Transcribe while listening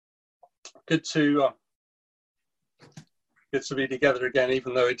Good to be together again,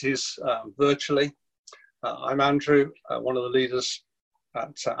 even though it is virtually. I'm Andrew, one of the leaders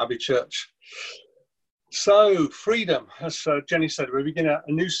at Abbey Church. So, freedom, as Jenny said, we're beginning a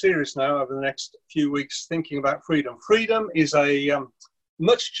new series now over the next few weeks, thinking about freedom. Freedom is a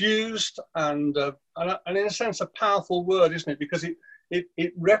much used and in a sense a powerful word, isn't it? Because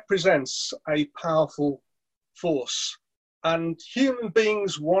it represents a powerful force, and human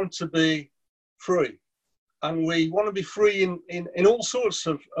beings want to be free, and we want to be free in all sorts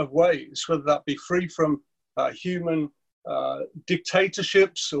of ways, whether that be free from human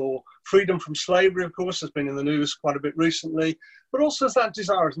dictatorships or freedom from slavery, of course, has been in the news quite a bit recently, but also as that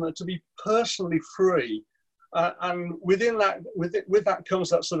desire, isn't it, to be personally free. And within that, with that comes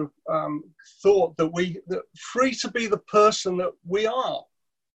that sort of thought that free to be the person that we are,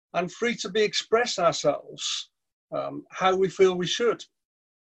 and free to express ourselves how we feel we should.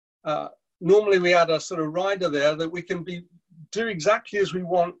 Normally we add a sort of rider there that we can do exactly as we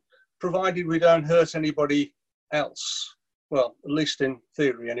want, provided we don't hurt anybody else. Well, at least in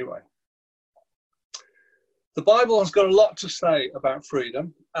theory anyway. The Bible has got a lot to say about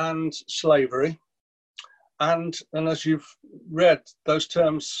freedom and slavery. And as you've read, those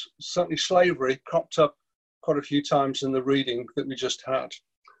terms, certainly slavery, cropped up quite a few times in the reading that we just had.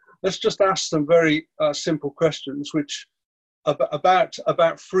 Let's just ask some very simple questions which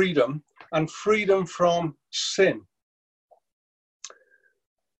about freedom and freedom from sin.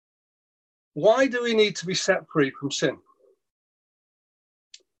 Why do we need to be set free from sin?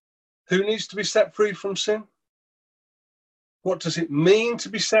 Who needs to be set free from sin? What does it mean to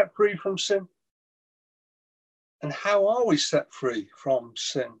be set free from sin? And how are we set free from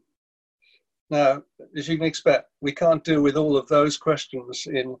sin? Now, as you can expect, we can't deal with all of those questions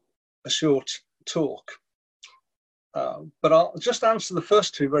in a short talk. But I'll just answer the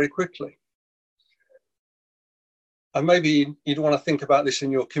first two very quickly. And maybe you'd want to think about this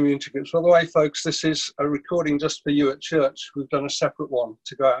in your community groups. By the way, folks, this is a recording just for you at church. We've done a separate one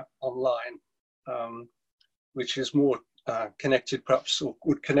to go out online, which is more connected, perhaps, or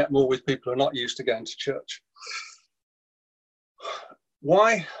would connect more with people who are not used to going to church.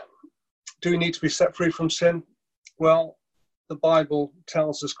 Why do we need to be set free from sin? Well, the Bible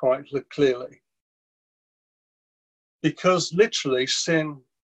tells us quite clearly. Because literally sin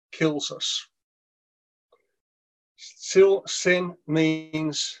kills us. Sin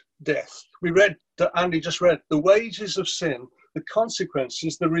means death. We read, Andy just read, the wages of sin, the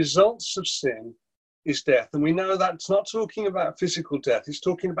consequences, the results of sin is death. And we know that's not talking about physical death. It's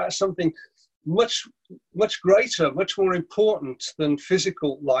talking about something much, much greater, much more important than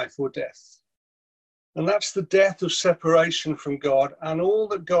physical life or death. And that's the death of separation from God and all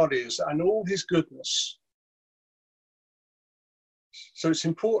that God is and all his goodness. So it's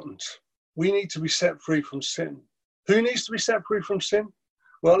important. We need to be set free from sin. Who needs to be set free from sin?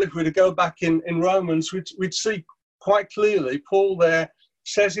 Well, if we were to go back in Romans, we'd see quite clearly, Paul there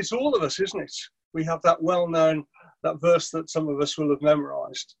says it's all of us, isn't it? We have that well-known, that verse that some of us will have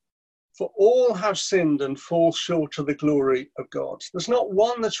memorized. For all have sinned and fall short of the glory of God. There's not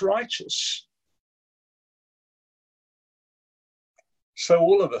one that's righteous. So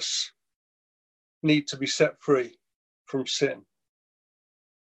all of us need to be set free from sin.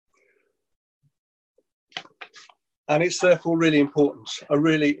 And it's therefore really important, a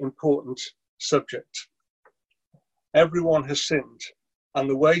really important subject. Everyone has sinned, and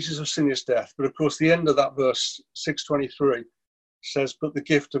the wages of sin is death. But of course, the end of that verse, 6:23, says, but the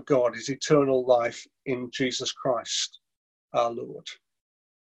gift of God is eternal life in Jesus Christ, our Lord.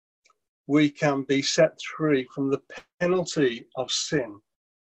 We can be set free from the penalty of sin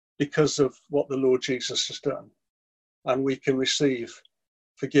because of what the Lord Jesus has done. And we can receive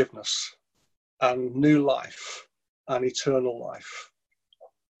forgiveness and new life and eternal life.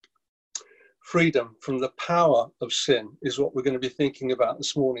 Freedom from the power of sin is what we're going to be thinking about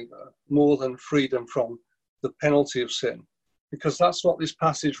this morning, though, more than freedom from the penalty of sin, because that's what this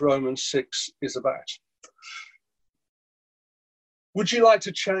passage, Romans 6, is about. Would you like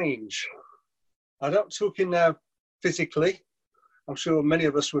to change? I'm not talking now physically. I'm sure many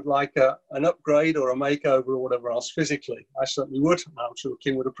of us would like an upgrade or a makeover or whatever else physically. I certainly would. I'm sure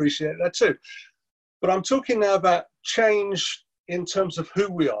Kim would appreciate that too. But I'm talking now about change in terms of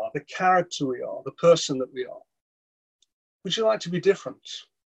who we are, the character we are, the person that we are. Would you like to be different?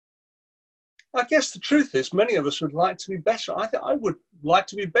 I guess the truth is many of us would like to be better. I would like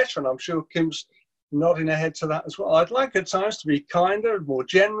to be better, and I'm sure Kim's nodding her head to that as well. I'd like at times to be kinder, more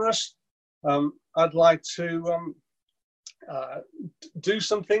generous. I'd like to do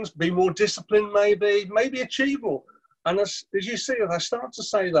some things, be more disciplined maybe achieve more. And as you see, if I start to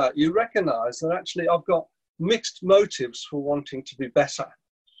say that, you recognize that actually I've got mixed motives for wanting to be better.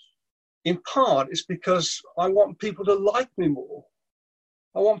 In part, it's because I want people to like me more.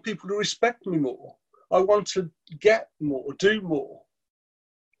 I want people to respect me more. I want to get more, do more.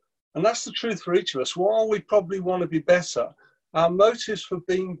 And that's the truth for each of us. While we probably want to be better, our motives for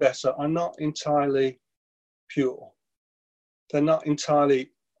being better are not entirely pure. They're not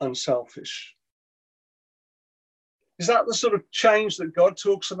entirely unselfish. Is that the sort of change that God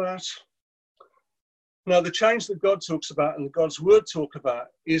talks about? No, the change that God talks about and God's word talk about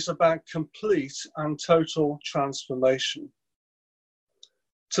is about complete and total transformation.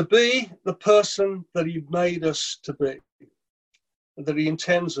 To be the person that he made us to be, that he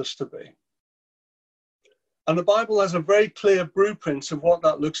intends us to be. And the Bible has a very clear blueprint of what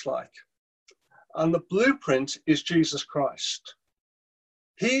that looks like. And the blueprint is Jesus Christ.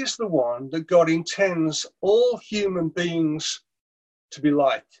 He's the one that God intends all human beings to be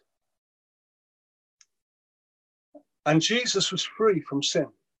like. And Jesus was free from sin.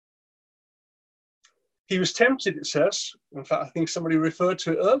 He was tempted, it says. In fact, I think somebody referred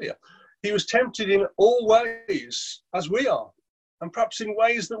to it earlier. He was tempted in all ways, as we are, and perhaps in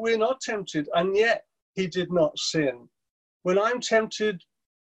ways that we're not tempted, and yet he did not sin. When I'm tempted,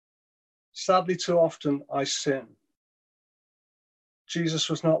 sadly too often I sin. Jesus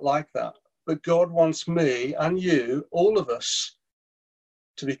was not like that. But God wants me and you, all of us,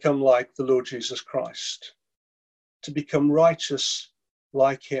 to become like the Lord Jesus Christ, to become righteous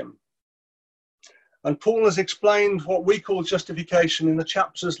like him. And Paul has explained what we call justification in the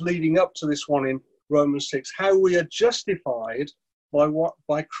chapters leading up to this one in Romans 6, how we are justified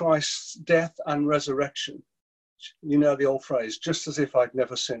by Christ's death and resurrection. You know the old phrase, just as if I'd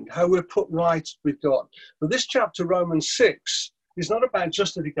never sinned, how we're put right with God. But this chapter, Romans 6, is not about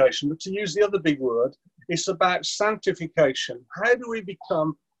justification, but to use the other big word, it's about sanctification. How do we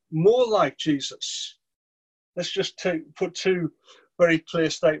become more like Jesus? Let's just put two very clear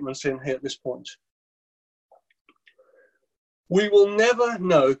statements in here at this point. We will never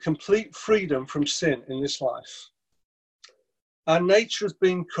know complete freedom from sin in this life. Our nature is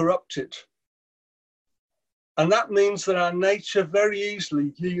being corrupted. And that means that our nature very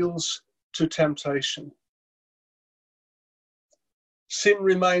easily yields to temptation. Sin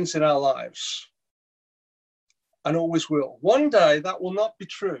remains in our lives and always will. One day that will not be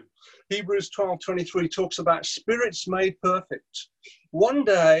true. Hebrews 12:23 talks about spirits made perfect. One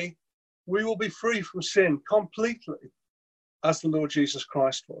day we will be free from sin completely, as the Lord Jesus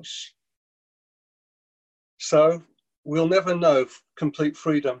Christ was. So we'll never know complete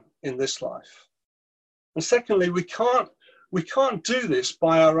freedom in this life. And secondly, we can't do this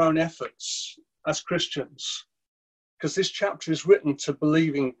by our own efforts as Christians, because this chapter is written to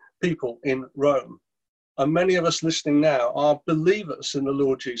believing people in Rome. And many of us listening now are believers in the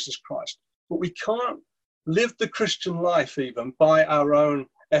Lord Jesus Christ. But we can't live the Christian life even by our own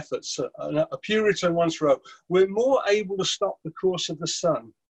efforts. A Puritan once wrote, we're more able to stop the course of the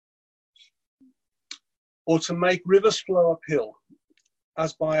sun or to make rivers flow uphill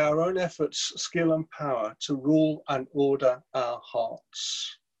as by our own efforts, skill and power to rule and order our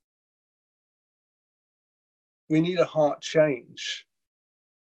hearts. We need a heart change,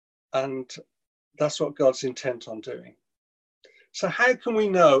 and that's what God's intent on doing. So how can we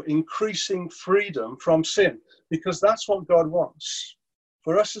know increasing freedom from sin? Because that's what God wants.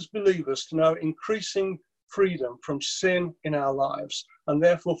 For us as believers to know increasing freedom from sin in our lives, and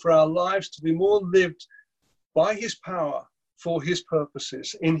therefore for our lives to be more lived by his power, for his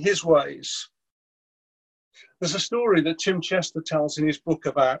purposes, in his ways. There's a story that Tim Chester tells in his book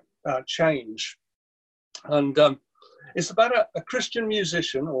about change. And it's about a Christian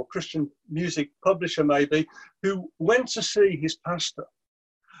musician or Christian music publisher maybe, who went to see his pastor.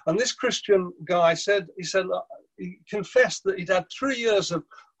 And this Christian guy he confessed that he'd had 3 years of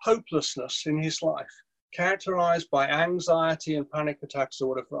hopelessness in his life, characterized by anxiety and panic attacks or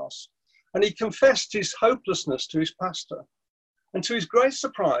whatever else. And he confessed his hopelessness to his pastor. And to his great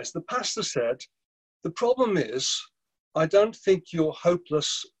surprise, the pastor said, the problem is, I don't think you're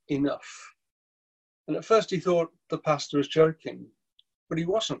hopeless enough. And at first he thought the pastor was joking, but he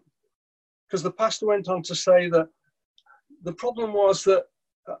wasn't. Because the pastor went on to say that the problem was that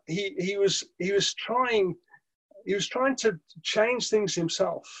he was trying to change things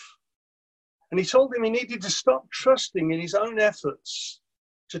himself. And he told him he needed to stop trusting in his own efforts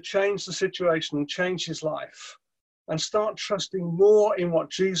to change the situation and change his life, and start trusting more in what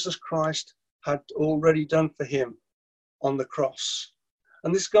Jesus Christ had already done for him on the cross.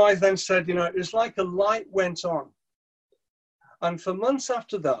 And this guy then said, it was like a light went on. And for months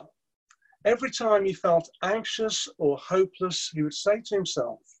after that, Every time he felt anxious or hopeless, he would say to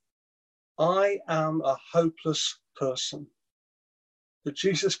himself, I am a hopeless person. But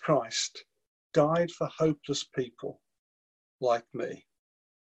Jesus Christ died for hopeless people like me.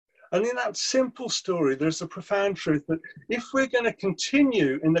 And in that simple story, there's a profound truth that if we're going to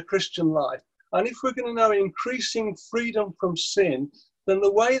continue in the Christian life, and if we're going to know increasing freedom from sin, then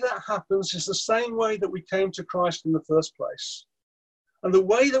the way that happens is the same way that we came to Christ in the first place. And the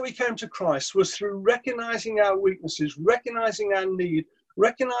way that we came to Christ was through recognizing our weaknesses, recognizing our need,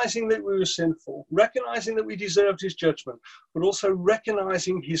 recognizing that we were sinful, recognizing that we deserved his judgment, but also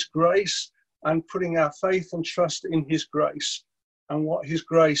recognizing his grace and putting our faith and trust in his grace and what his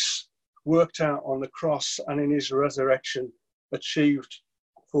grace worked out on the cross and in his resurrection achieved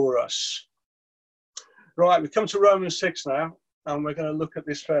for us. Right, we come to Romans 6 now, and we're going to look at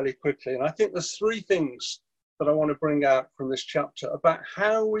this fairly quickly. And I think there's three things that I want to bring out from this chapter about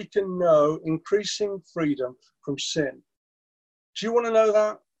how we can know increasing freedom from sin. Do you want to know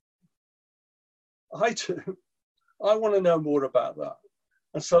that? I do. I want to know more about that.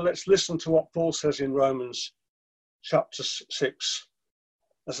 And so let's listen to what Paul says in Romans chapter 6.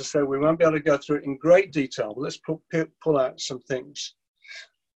 As I said, we won't be able to go through it in great detail, but let's pull out some things.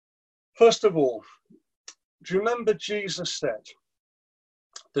 First of all, do you remember Jesus said,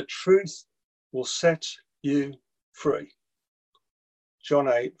 the truth will set you free? John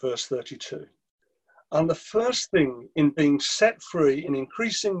 8, verse 32. And the first thing in being set free in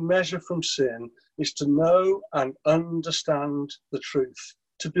increasing measure from sin is to know and understand the truth,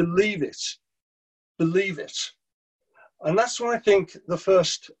 to believe it. Believe it. And that's what I think the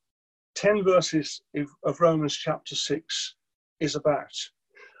first 10 verses of Romans chapter 6 is about.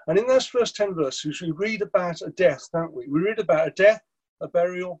 And in those first 10 verses, we read about a death, don't we? We read about a death, a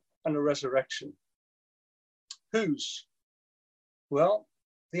burial, and a resurrection. Whose? Well,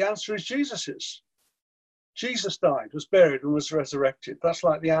 the answer is Jesus's. Jesus died, was buried, and was resurrected. That's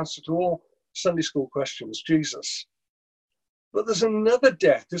like the answer to all Sunday school questions, Jesus. But there's another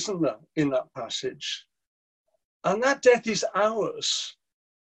death, isn't there, in that passage? And that death is ours,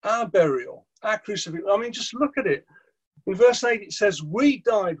 our burial, our crucifixion. I mean, just look at it. In verse 8, it says, we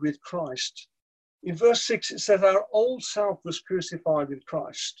died with Christ. In verse 6, it says our old self was crucified with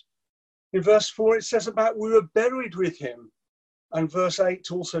Christ. In verse 4, it says about we were buried with him. And verse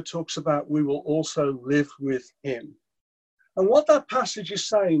 8 also talks about we will also live with him. And what that passage is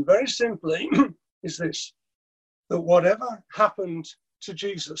saying, very simply, is this, that whatever happened to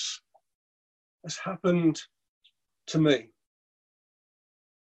Jesus has happened to me.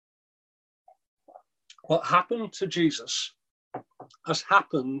 What happened to Jesus has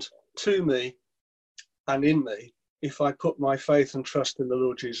happened to me and in me if I put my faith and trust in the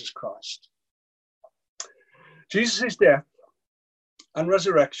Lord Jesus Christ. Jesus' death and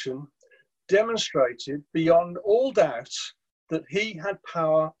resurrection demonstrated beyond all doubt that he had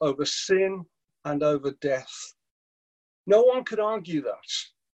power over sin and over death. No one could argue that.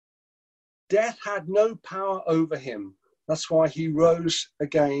 Death had no power over him. That's why he rose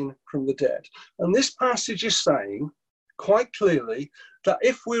again from the dead. And this passage is saying quite clearly that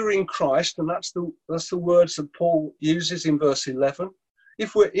if we're in Christ, and that's the words that Paul uses in verse 11,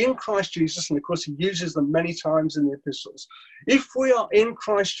 if we're in Christ Jesus, and of course he uses them many times in the epistles, if we are in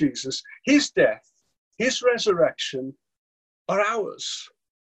Christ Jesus, his death, his resurrection are ours.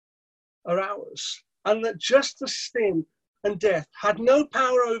 And that just as sin and death had no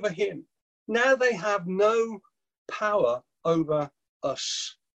power over him, now they have no power over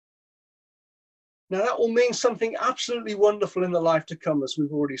us. Now that will mean something absolutely wonderful in the life to come, as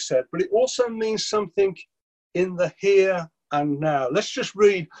we've already said, but it also means something in the here and now. Let's just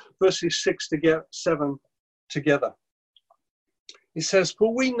read verses 6 to 7 together. It says,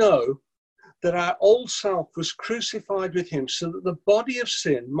 for we know that our old self was crucified with him so that the body of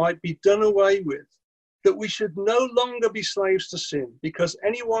sin might be done away with, that we should no longer be slaves to sin, because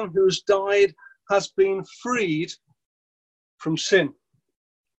anyone who has died has been freed from sin.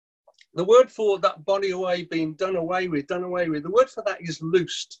 The word for that body away, being done away with, the word for that is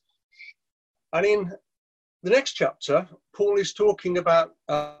loosed. And in the next chapter, Paul is talking about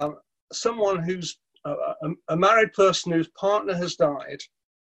someone who's a married person whose partner has died.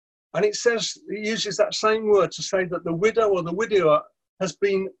 And it says, it uses that same word to say that the widow or the widower has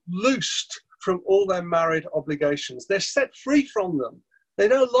been loosed from all their married obligations. They're set free from them. They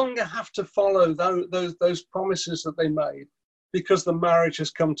no longer have to follow those promises that they made because the marriage has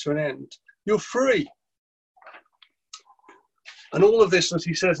come to an end. You're free. And all of this, as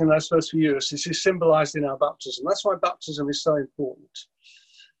he says in those first few verses, is symbolized in our baptism. That's why baptism is so important.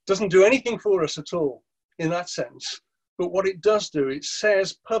 It doesn't do anything for us at all in that sense, But what it does do, it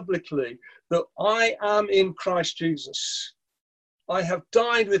says publicly that I am in Christ Jesus. I have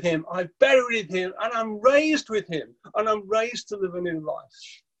died with him, I've buried with him, and I'm raised with him, and I'm raised to live a new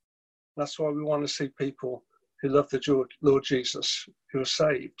life. That's why we want to see people who love the Lord Jesus, who are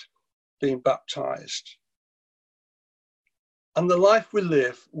saved, being baptized. And the life we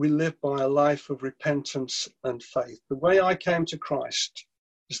live by a life of repentance and faith. The way I came to Christ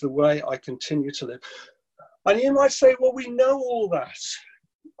is the way I continue to live. And you might say, well, we know all that.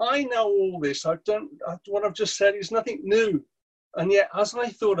 I know all this. What I've just said is nothing new. And yet, as I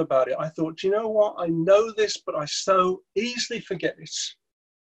thought about it, I thought, do you know what? I know this, but I so easily forget it.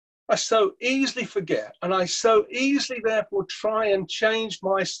 I so easily forget. And I so easily, therefore, try and change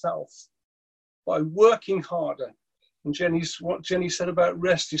myself by working harder. And what Jenny said about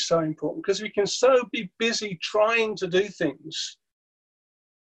rest is so important, because we can so be busy trying to do things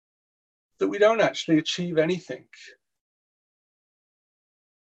that we don't actually achieve anything.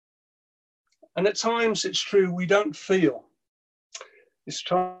 And at times it's true, we don't feel. It's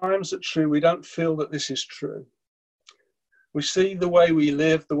times it's true, we don't feel that this is true. We see the way we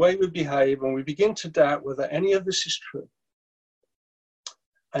live, the way we behave, and we begin to doubt whether any of this is true.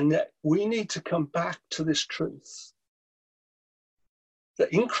 And that we need to come back to this truth,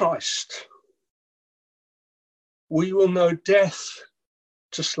 that in Christ, we will know death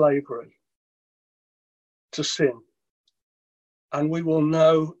to slavery, to sin, and we will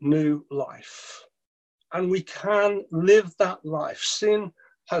know new life. And we can live that life. Sin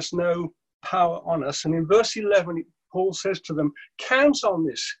has no power on us. And in verse 11, Paul says to them, count on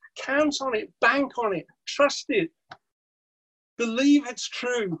this, count on it, bank on it, trust it, believe it's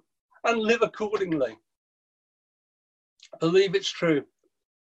true, and live accordingly. Believe it's true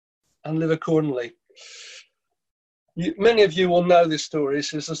and live accordingly. Many of you will know this story.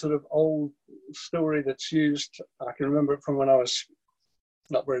 This is a sort of old story that's used. I can remember it from when I was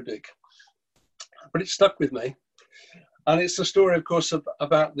not very big, but it stuck with me. And it's the story, of course,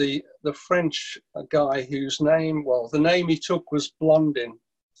 about the French guy whose name, the name he took was Blondin.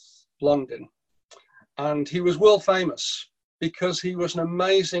 And he was world famous because he was an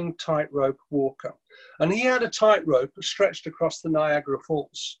amazing tightrope walker. And he had a tightrope stretched across the Niagara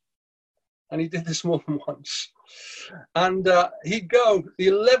Falls. And he did this more than once. And he'd go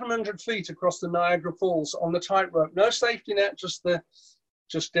the 1,100 feet across the Niagara Falls on the tightrope. No safety net,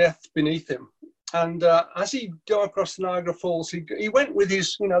 just death beneath him. And as he'd go across the Niagara Falls, he went with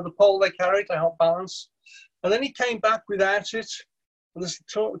his, the pole they carried to help balance. And then he came back without it. And there's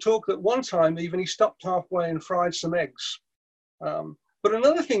talk that one time even he stopped halfway and fried some eggs. But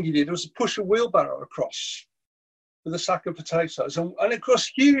another thing he did was push a wheelbarrow across with a sack of potatoes. And of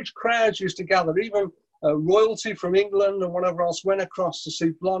course, huge crowds used to gather. Even royalty from England and whatever else went across to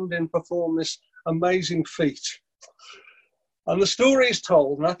see Blondin perform this amazing feat. And the story is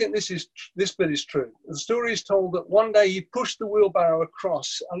told, and I think this bit is true. The story is told that one day he pushed the wheelbarrow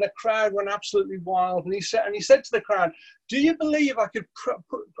across, and the crowd went absolutely wild. And he said to the crowd, "Do you believe I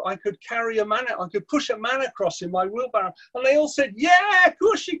could carry a man? I could push a man across in my wheelbarrow?" And they all said, "Yeah, of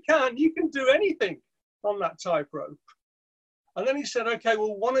course you can. You can do anything on that tightrope." And then he said, "Okay,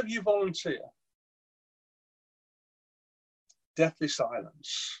 well, one of you volunteer." Deathly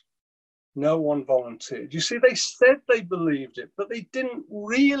silence. No one volunteered. You see, they said they believed it, but they didn't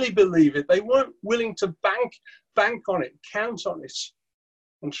really believe it. They weren't willing to bank on it, count on it,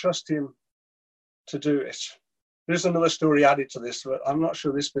 and trust him to do it. There's another story added to this, but I'm not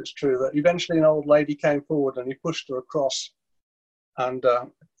sure this bit's true, that eventually an old lady came forward and he pushed her across, and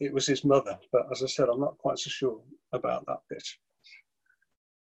it was his mother. But as I said, I'm not quite so sure about that bit.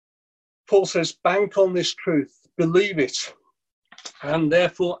 Paul says, bank on this truth, believe it, and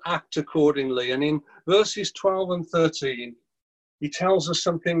therefore act accordingly. And in verses 12 and 13, he tells us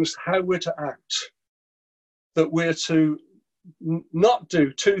some things, how we're to act, that we're to not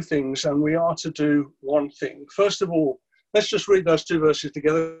do two things and we are to do one thing. First of all, let's just read those two verses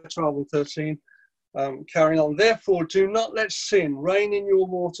together, 12 and 13. Carrying on, therefore do not let sin reign in your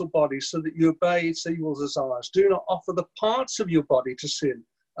mortal body so that you obey its evil desires. Do not offer the parts of your body to sin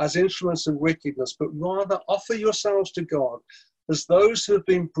as instruments of wickedness, but rather offer yourselves to God as those who have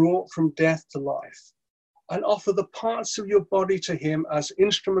been brought from death to life, and offer the parts of your body to him as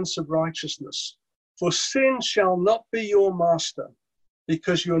instruments of righteousness. For sin shall not be your master,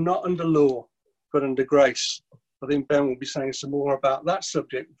 because you're not under law, but under grace. I think Ben will be saying some more about that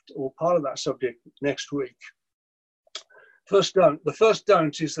subject, or part of that subject, next week. The first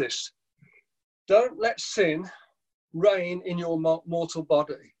don't is this: don't let sin reign in your mortal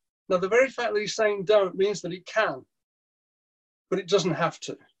body. Now, the very fact that he's saying don't means that it can, but it doesn't have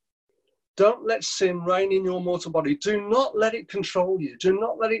to. Don't let sin reign in your mortal body. Do not let it control you. Do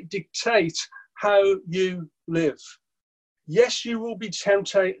not let it dictate how you live. Yes, you will be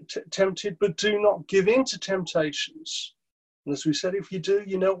tempted, but do not give in to temptations. And as we said, if you do,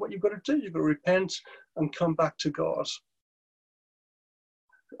 you know what you've got to do. You've got to repent and come back to God.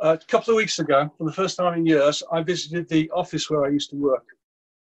 A couple of weeks ago, for the first time in years, I visited the office where I used to work.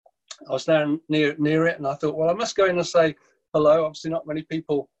 I was down near it, and I thought, well, I must go in and say hello. Obviously not many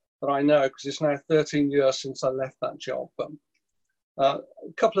people that I know, because it's now 13 years since I left that job. But a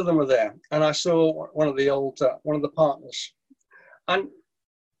couple of them were there, and I saw one of the partners. And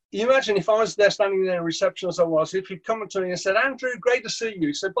you imagine if I was there standing there in reception as I was, if he'd come up to me and said, Andrew, great to see you.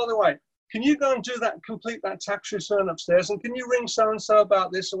 He said, by the way, can you go and do that, complete that tax return upstairs, and can you ring so-and-so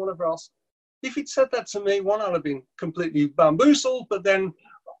about this or whatever else? If he'd said that to me, one, I'd have been completely bamboozled, but then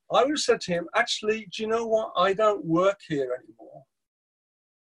I would have said to him, actually, do you know what? I don't work here anymore.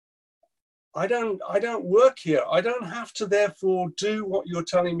 I don't work here. I don't have to therefore do what you're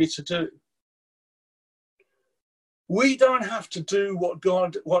telling me to do. We don't have to do what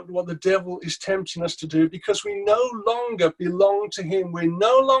the devil is tempting us to do, because we no longer belong to him. We're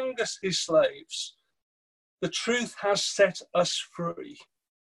no longer his slaves. The truth has set us free.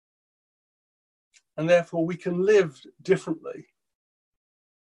 And therefore we can live differently.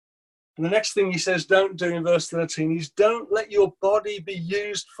 And the next thing he says, don't do in verse 13 is don't let your body be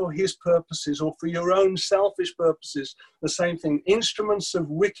used for his purposes or for your own selfish purposes. The same thing, instruments of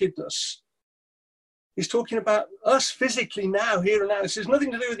wickedness. He's talking about us physically now, here and now. This has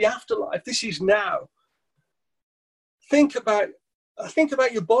nothing to do with the afterlife. This is now. Think about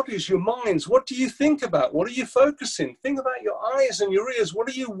your bodies, your minds. What do you think about? What are you focusing? Think about your eyes and your ears. What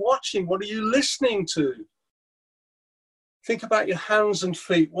are you watching? What are you listening to? Think about your hands and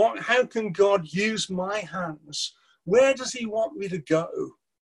feet. How can God use my hands? Where does he want me to go?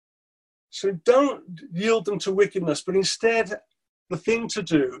 So don't yield them to wickedness, but instead the thing to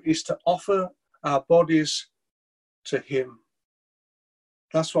do is to offer our bodies to him.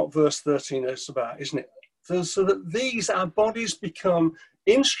 That's what verse 13 is about, isn't it? So that these, our bodies, become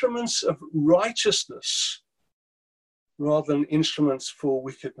instruments of righteousness rather than instruments for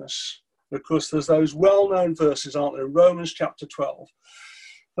wickedness. Of course, there's those well-known verses, aren't there? Romans chapter 12,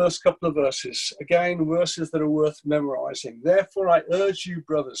 first couple of verses. Again, verses that are worth memorizing. Therefore, I urge you,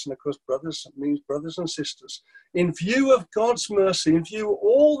 brothers, and of course, brothers means brothers and sisters, in view of God's mercy, in view of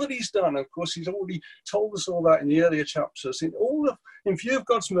all that he's done, of course, he's already told us all that in the earlier chapters, in view of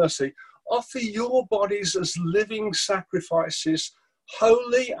God's mercy, offer your bodies as living sacrifices,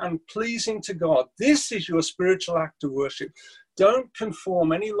 holy and pleasing to God. This is your spiritual act of worship. Don't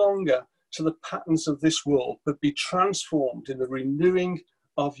conform any longer to the patterns of this world, but be transformed in the renewing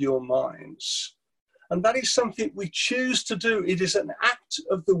of your minds. And that is something we choose to do. It is an act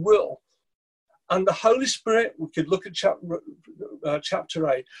of the will. And the Holy Spirit, we could look at chapter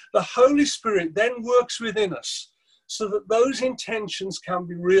 8, the Holy Spirit then works within us so that those intentions can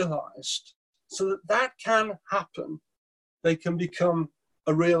be realized, so that can happen. They can become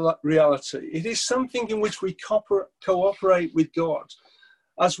a real reality. It is something in which we cooperate with God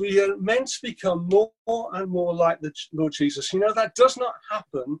as we are meant to become more and more like the Lord Jesus. You know, that does not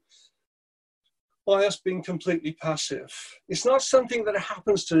happen by us being completely passive. It's not something that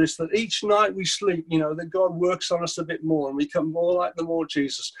happens to us that each night we sleep, you know, that God works on us a bit more and we become more like the Lord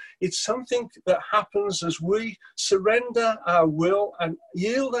Jesus. It's something that happens as we surrender our will and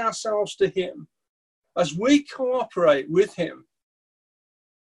yield ourselves to him. As we cooperate with him,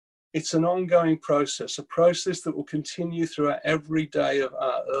 it's an ongoing process, a process that will continue throughout every day of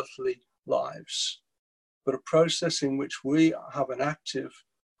our earthly lives, but a process in which we have an active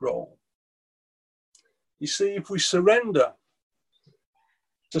role. You see, if we surrender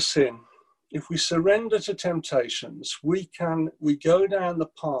to sin, if we surrender to temptations, we go down the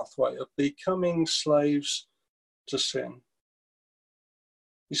pathway of becoming slaves to sin.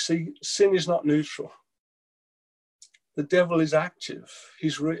 You see, sin is not neutral. The devil is active.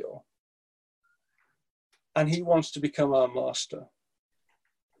 He's real. And he wants to become our master.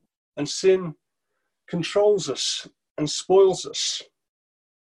 And sin controls us and spoils us.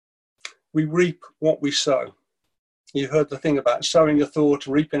 We reap what we sow. You heard the thing about sowing a thought,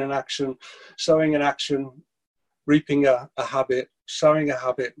 reaping an action, sowing an action, reaping a habit, sowing a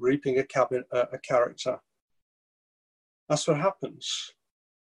habit, reaping a character. That's what happens.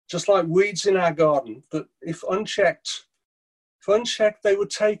 Just like weeds in our garden, that if unchecked, they would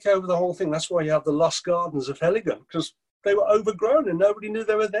take over the whole thing. That's why you have the lost gardens of Heligan, because they were overgrown and nobody knew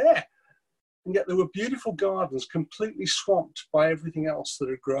they were there. And yet there were beautiful gardens completely swamped by everything else that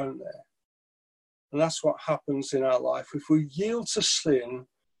had grown there. And that's what happens in our life. If we yield to sin,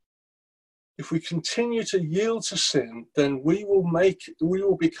 if we continue to yield to sin, then we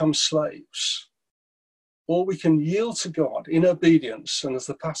will become slaves. Or we can yield to God in obedience, and as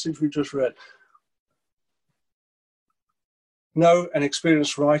the passage we just read, know and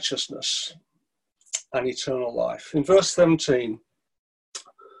experience righteousness and eternal life. In verse 17,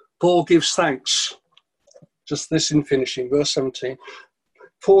 Paul gives thanks. Just this in finishing, verse 17.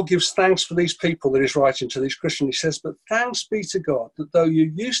 Paul gives thanks for these people that he's writing to, these Christians. He says, but thanks be to God that though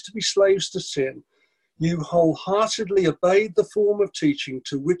you used to be slaves to sin, you wholeheartedly obeyed the form of teaching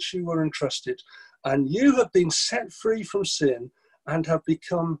to which you were entrusted, and you have been set free from sin and have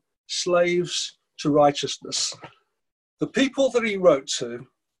become slaves to righteousness. The people that he wrote to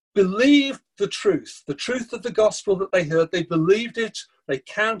believed the truth of the gospel that they heard. They believed it, they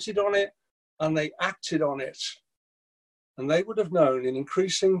counted on it, and they acted on it. And they would have known in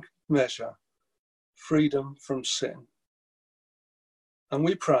increasing measure freedom from sin. And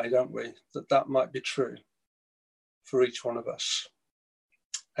we pray, don't we, that that might be true for each one of us.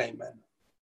 Amen.